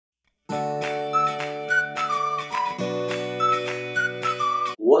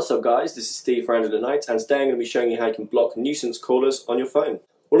What's up guys, this is Steve from Android at Night, and today I'm going to be showing you how you can block nuisance callers on your phone.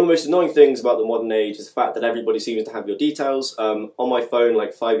 One of the most annoying things about the modern age is the fact that everybody seems to have your details. On my phone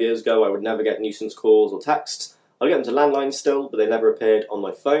like 5 years ago I would never get nuisance calls or texts. I'd get them to landlines still, but they never appeared on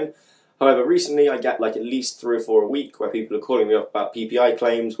my phone. However, recently I get like at least 3 or 4 a week where people are calling me up about PPI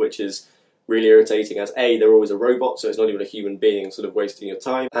claims, which is really irritating as A, they're always a robot, so it's not even a human being sort of wasting your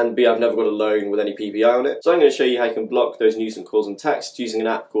time, and B, I've never got a loan with any PPI on it. So I'm going to show you how you can block those nuisance calls and texts using an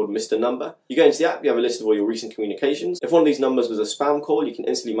app called Mr. Number. You go into the app, you have a list of all your recent communications. If one of these numbers was a spam call, you can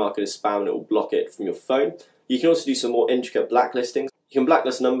instantly mark it as spam and it will block it from your phone. You can also do some more intricate blacklistings. You can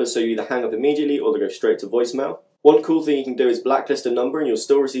blacklist numbers so you either hang up immediately or they go straight to voicemail. One cool thing you can do is blacklist a number and you'll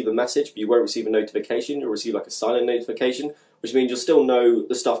still receive a message, but you won't receive a notification. You'll receive like a silent notification, which means you'll still know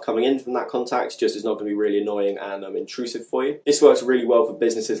the stuff coming in from that contact, just it's not going to be really annoying and intrusive for you. This works really well for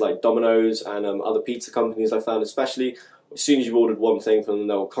businesses like Domino's and other pizza companies I found especially. As soon as you've ordered one thing from them,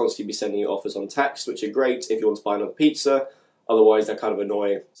 they'll constantly be sending you offers on text, which are great if you want to buy another pizza. Otherwise, they're kind of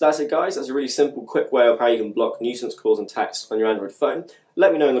annoying. So that's it guys, that's a really simple, quick way of how you can block nuisance calls and texts on your Android phone.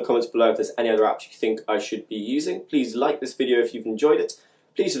 Let me know in the comments below if there's any other apps you think I should be using. Please like this video if you've enjoyed it.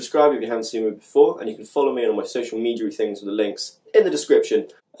 Please subscribe if you haven't seen me before, and you can follow me on all my social media things with the links in the description.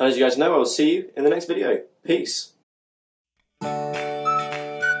 And as you guys know, I will see you in the next video. Peace.